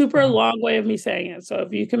was a super long way of me saying it. So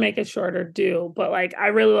if you can make it shorter, do. But like, I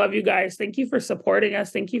really love you guys. Thank you for supporting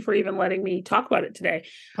us. Thank you for even letting me talk about it today.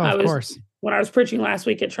 Of course. When I was preaching last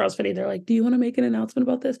week at Charles Finney, they're like, do you want to make an announcement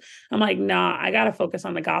about this? I'm like, nah, I got to focus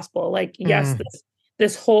on the gospel. Like, yes,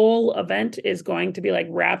 this whole event is going to be like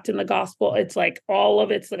wrapped in the gospel. It's like all of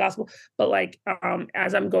it's the gospel. But like,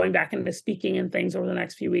 as I'm going back into speaking and things over the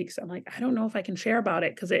next few weeks, I'm like, I don't know if I can share about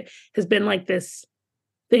it, because it has been like this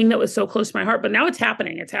thing that was so close to my heart. But now it's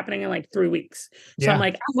happening. It's happening in like 3 weeks. So I'm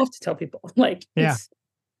like, I have to tell people. Like, that's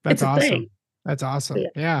awesome. Thing. That's awesome.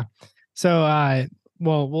 Yeah. So,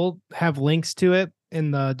 well, we'll have links to it in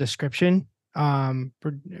the description. We're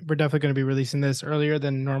definitely going to be releasing this earlier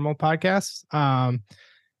than normal podcasts.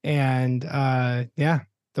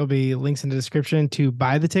 There'll be links in the description to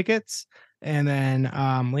buy the tickets, and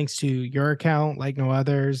then links to your account, Like No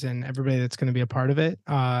Others, and everybody that's going to be a part of it.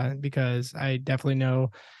 Because I definitely know,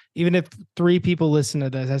 even if 3 people listen to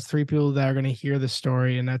this, that's 3 people that are going to hear the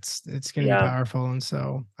story, and it's going to be powerful. And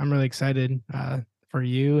so I'm really excited for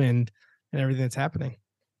you and everything that's happening.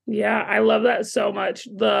 Yeah, I love that so much.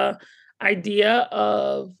 The idea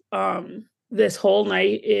of this whole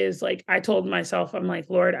night is like, I told myself, I'm like,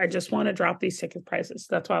 Lord, I just want to drop these ticket prices.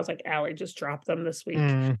 That's why I was like, Allie, just drop them this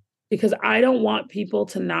week. Because I don't want people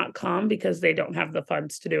to not come because they don't have the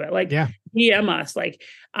funds to do it. Like, DM us. Like,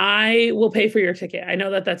 I will pay for your ticket. I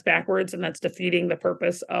know that that's backwards and that's defeating the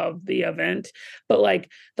purpose of the event. But like,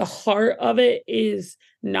 the heart of it is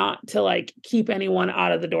not to like keep anyone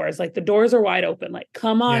out of the doors. Like, the doors are wide open. Like,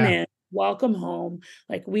 come on in. Welcome home.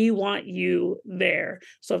 Like, we want you there.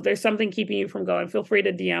 So if there's something keeping you from going, feel free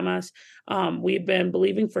to DM us. We've been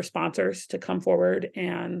believing for sponsors to come forward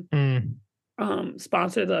and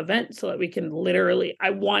sponsor the event so that we can literally,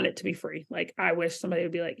 I want it to be free. Like, I wish somebody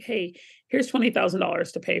would be like, hey, here's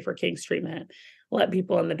 $20,000 to pay for King's treatment. Let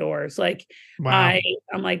people in the doors. Like, I'm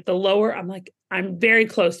like, I'm very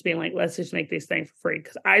close to being like, let's just make these things for free.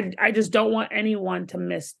 Because I just don't want anyone to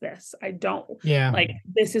miss this. I don't like,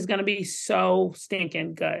 this is going to be so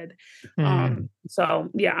stinking good. So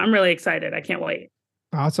yeah, I'm really excited. I can't wait.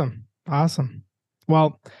 Awesome.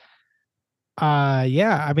 Well,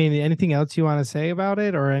 I mean, anything else you want to say about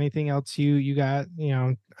it, or anything else you got,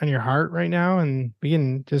 on your heart right now? And we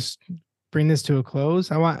can just bring this to a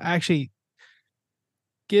close. I want actually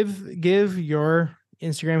give your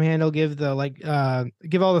Instagram handle, give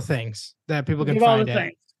all the things that people can find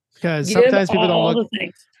it. Because sometimes people don't look.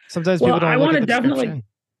 Sometimes Well, people don't look at the description.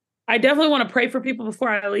 I definitely want to pray for people before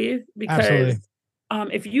I leave, because Absolutely.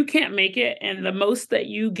 if you can't make it, and the most that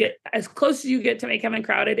you get, as close as you get to Make Heaven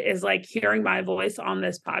Crowded, is like hearing my voice on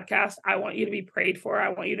this podcast, I want you to be prayed for. I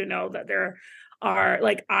want you to know that there are,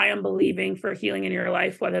 like, I am believing for healing in your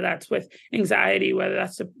life, whether that's with anxiety, whether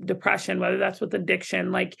that's depression, whether that's with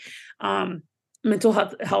addiction. Like, mental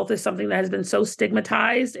health is something that has been so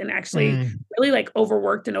stigmatized and actually really like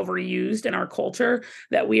overworked and overused in our culture,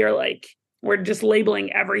 that we're just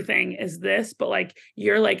labeling everything as this, but like,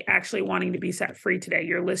 you're like actually wanting to be set free today.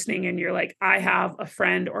 You're listening and you're like, I have a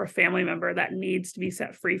friend or a family member that needs to be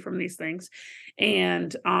set free from these things.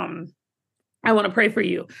 And I want to pray for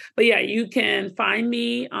you. But yeah, you can find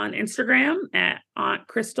me on Instagram at Aunt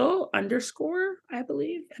Crystal _ I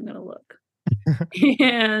believe. I'm going to look.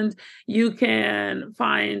 And you can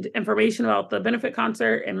find information about the benefit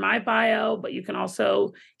concert in my bio, but you can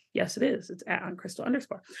also, yes, it is. It's at Crystal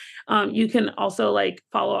 _ you can also like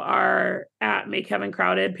follow our at Make Heaven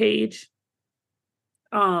Crowded page.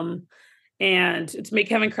 And it's Make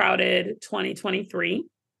Heaven Crowded 2023.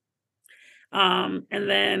 And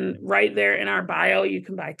then right there in our bio, you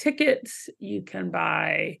can buy tickets. You can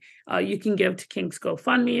give to King's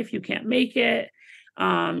GoFundMe if you can't make it.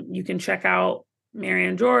 You can check out Mary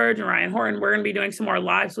and George and Ryan Horton. We're going to be doing some more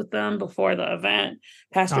lives with them before the event,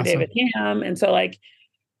 Pastor David Ham. And so like,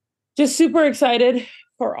 just super excited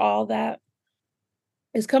for all that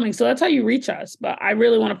is coming. So that's how you reach us. But I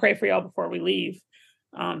really want to pray for y'all before we leave.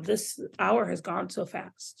 This hour has gone so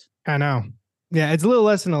fast. I know. Yeah, it's a little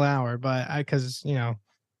less than an hour, but because it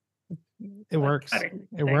works.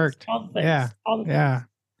 It worked. All the things. Yeah. All the things. Yeah.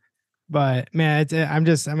 But man,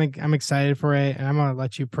 I'm excited for it, and I'm gonna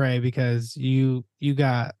let you pray, because you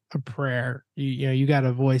got a prayer. You got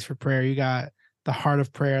a voice for prayer. You got the heart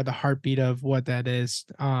of prayer, the heartbeat of what that is.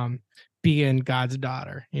 Being God's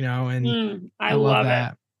daughter, and I love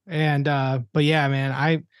that. It. And but yeah,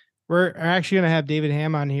 man, we're actually gonna have David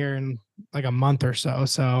Ham on here in like a month or so.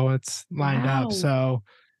 So it's lined up. So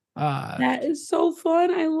that is so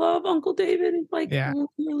fun. I love Uncle David. It's like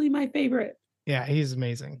really my favorite. Yeah, he's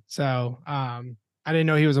amazing. So I didn't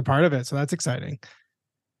know he was a part of it. So that's exciting.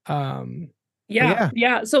 Yeah.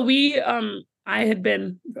 So I had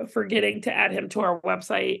been forgetting to add him to our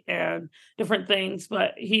website and different things,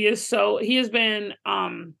 but he's been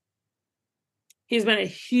a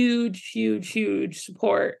huge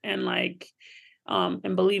support, and like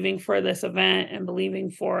and believing for this event, and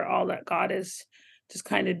believing for all that God is just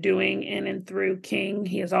kind of doing in and through King.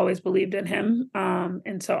 He has always believed in him.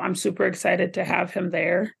 And so I'm super excited to have him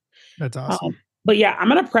there. That's awesome. But yeah, I'm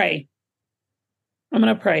going to pray.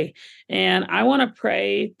 And I want to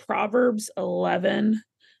pray Proverbs 11,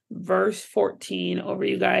 verse 14 over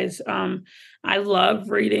you guys. I love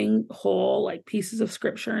reading whole like pieces of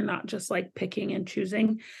scripture, not just like picking and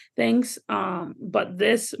choosing things. But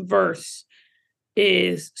this verse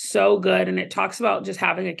is so good, and it talks about just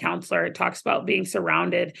having a counselor. It talks about being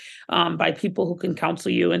surrounded by people who can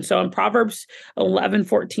counsel you. And so in Proverbs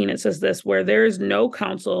 11:14, it says this: where there is no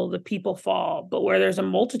counsel, the people fall, but where there's a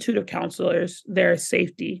multitude of counselors, there is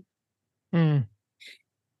safety. I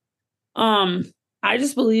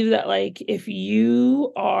just believe that like if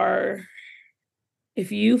you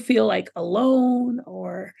feel like alone,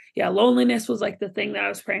 or loneliness was like the thing that I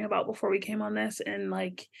was praying about before we came on this, and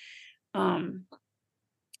like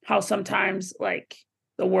how sometimes like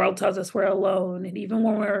the world tells us we're alone, and even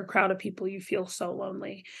when we're a crowd of people, you feel so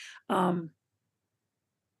lonely. I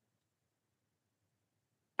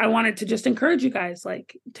wanted to just encourage you guys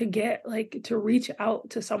like to reach out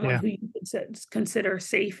to someone who you consider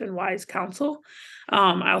safe and wise counsel.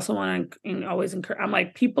 I also want to always encourage, I'm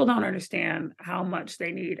like, people don't understand how much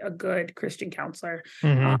they need a good Christian counselor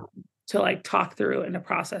to like talk through and to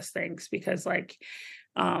process things, because like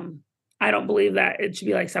I don't believe that it should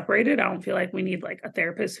be like separated. I don't feel like we need like a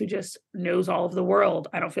therapist who just knows all of the world.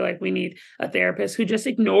 I don't feel like we need a therapist who just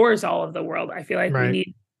ignores all of the world. I feel like we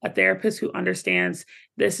need a therapist who understands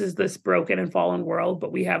this broken and fallen world,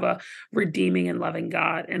 but we have a redeeming and loving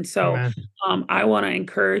God. And so I want to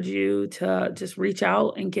encourage you to just reach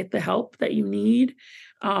out and get the help that you need,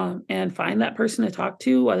 and find that person to talk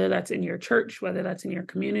to, whether that's in your church, whether that's in your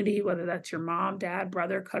community, whether that's your mom, dad,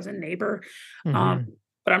 brother, cousin, neighbor.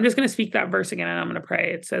 But I'm just going to speak that verse again, and I'm going to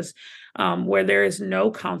pray. It says, where there is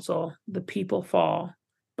no counsel, the people fall,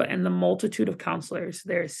 but in the multitude of counselors,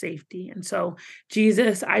 there is safety. And so,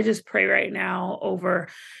 Jesus, I just pray right now over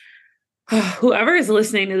whoever is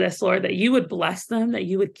listening to this, Lord, that you would bless them, that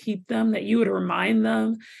you would keep them, that you would remind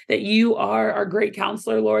them that you are our great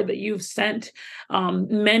counselor, Lord, that you've sent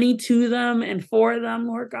many to them and for them,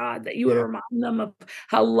 Lord God, that you would remind them of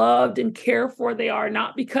how loved and cared for they are,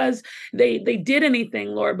 not because they did anything,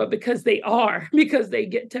 Lord, but because they are, because they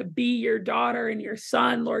get to be your daughter and your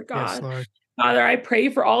son, Lord God. Yes, Lord. Father, I pray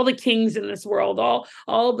for all the kings in this world, all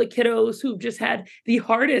of the kiddos who've just had the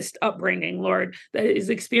hardest upbringing, Lord, that has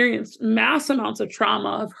experienced mass amounts of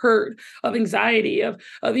trauma, of hurt, of anxiety, of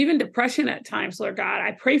even depression at times, Lord God.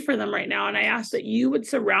 I pray for them right now, and I ask that you would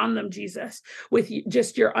surround them, Jesus, with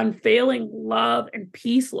just your unfailing love and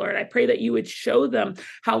peace, Lord. I pray that you would show them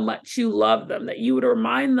how much you love them, that you would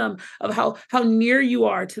remind them of how near you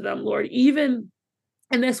are to them, Lord, even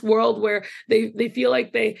in this world where they feel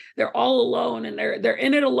like they're all alone and they're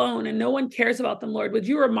in it alone and no one cares about them, Lord, would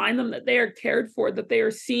you remind them that they are cared for, that they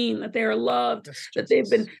are seen, that they are loved, yes,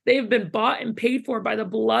 that they've been bought and paid for by the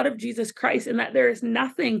blood of Jesus Christ, and that there is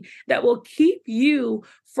nothing that will keep you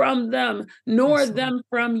from them nor yes, them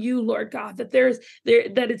from you, Lord God, that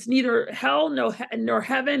that it's neither hell nor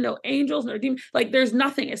heaven, no angels nor demons, like there's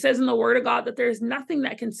nothing. It says in the word of God that there's nothing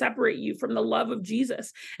that can separate you from the love of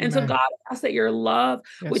Jesus. And Amen. So God, I ask that your love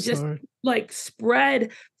would just Lord. Like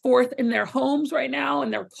spread forth in their homes right now,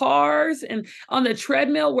 in their cars and on the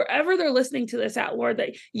treadmill, wherever they're listening to this at, Lord,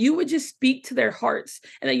 that you would just speak to their hearts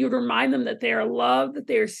and that you would remind them that they are loved, that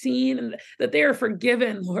they are seen, and that they are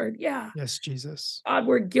forgiven, Lord. Yeah. Yes, Jesus. God,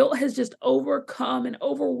 where guilt has just overcome and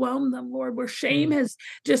overwhelmed them, Lord, where shame has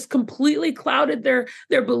just completely clouded their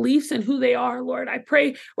beliefs and who they are, Lord. I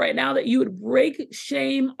pray right now that you would break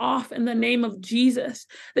shame off in the name of Jesus,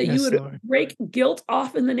 that yes, you would Lord. Break guilt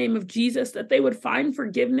off in the name of Jesus, that they would find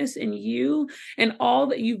forgiveness in you and all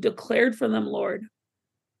that you've declared for them, Lord.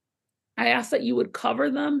 I ask that you would cover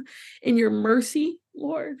them in your mercy,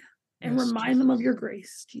 Lord, and yes, remind Jesus. Them of your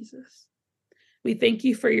grace, Jesus. We thank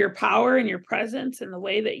you for your power and your presence and the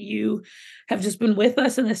way that you have just been with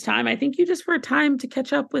us in this time. I thank you just for a time to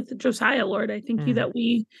catch up with Josiah, Lord. I thank you that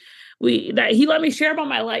that he let me share about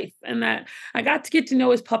my life and that I got to get to know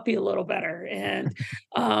his puppy a little better. And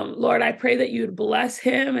Lord, I pray that you would bless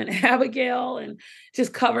him and Abigail and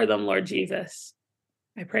just cover them, Lord Jesus.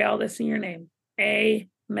 I pray all this in your name.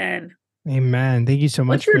 Amen. Amen. Thank you so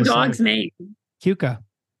much. What's your dog's name? Cuca.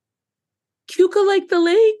 Cuca like the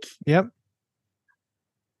lake? Yep.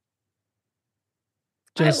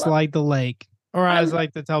 Just like the lake. Or I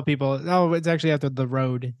like to tell people, oh, it's actually after the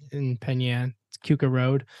road in Penyan. It's Cuca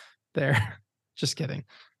Road there. Just kidding.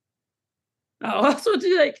 Oh, that's what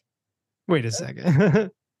you like. Wait a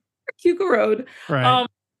second. Cuca Road. Right.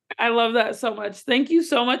 I love that so much. Thank you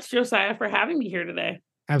so much, Josiah, for having me here today.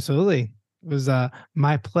 Absolutely. It was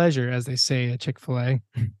my pleasure, as they say at Chick-fil-A.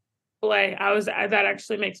 That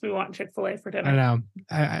actually makes me want Chick-fil-A for dinner. I know.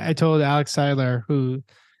 I told Alex Seiler, who,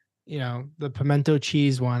 you know, the pimento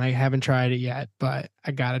cheese one, I haven't tried it yet, but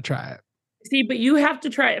I gotta try it. See, but you have to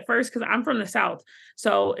try it first because I'm from the South.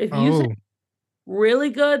 So if you say really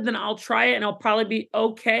good, then I'll try it and it'll probably be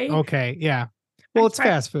okay. Okay, yeah. Well, it's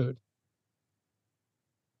fast food.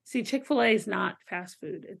 See, Chick-fil-A is not fast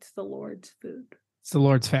food. It's the Lord's food. It's the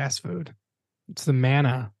Lord's fast food. It's the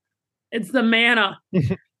manna. It's the manna.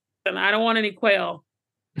 And I don't want any quail.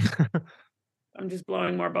 I'm just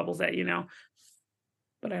blowing more bubbles at you now.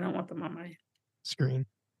 But I don't want them on my screen.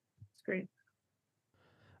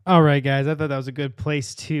 All right, guys. I thought that was a good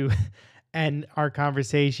place to end our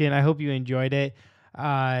conversation. I hope you enjoyed it.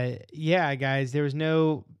 Yeah, guys, there was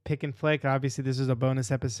no pick and flick. Obviously, this was a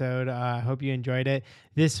bonus episode. I hope you enjoyed it.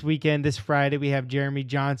 This weekend, this Friday, we have Jeremy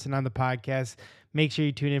Johnson on the podcast. Make sure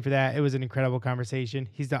you tune in for that. It was an incredible conversation.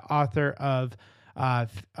 He's the author of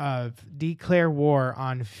Declare War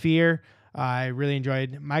on Fear. I really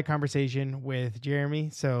enjoyed my conversation with Jeremy.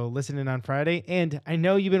 So listen in on Friday. And I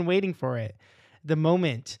know you've been waiting for it. The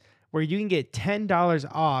moment where you can get $10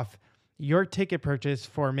 off your ticket purchase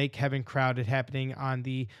for Make Heaven Crowded, happening on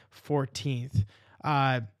the 14th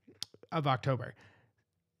of October.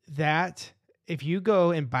 That if you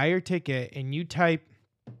go and buy your ticket and you type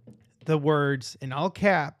the words in all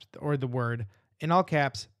caps or the word in all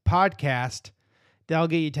caps podcast, that'll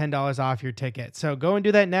get you $10 off your ticket. So go and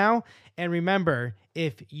do that now. And remember,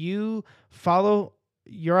 if you follow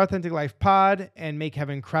Your Authentic Life Pod and Make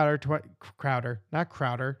Heaven Crowder, not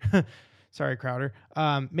Crowder. Sorry, Crowder.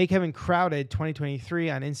 Make Heaven Crowded 2023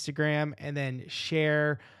 on Instagram, and then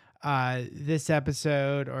share this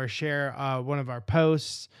episode or share one of our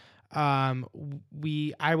posts. I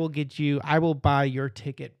will buy your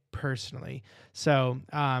ticket personally. So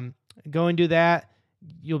go and do that.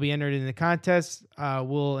 You'll be entered in the contest.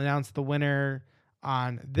 We'll announce the winner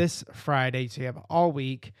on this Friday. So you have all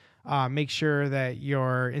week. Make sure that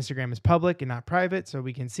your Instagram is public and not private so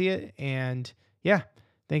we can see it. And yeah,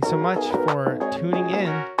 thanks so much for tuning in.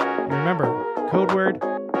 And remember, code word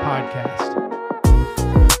podcast.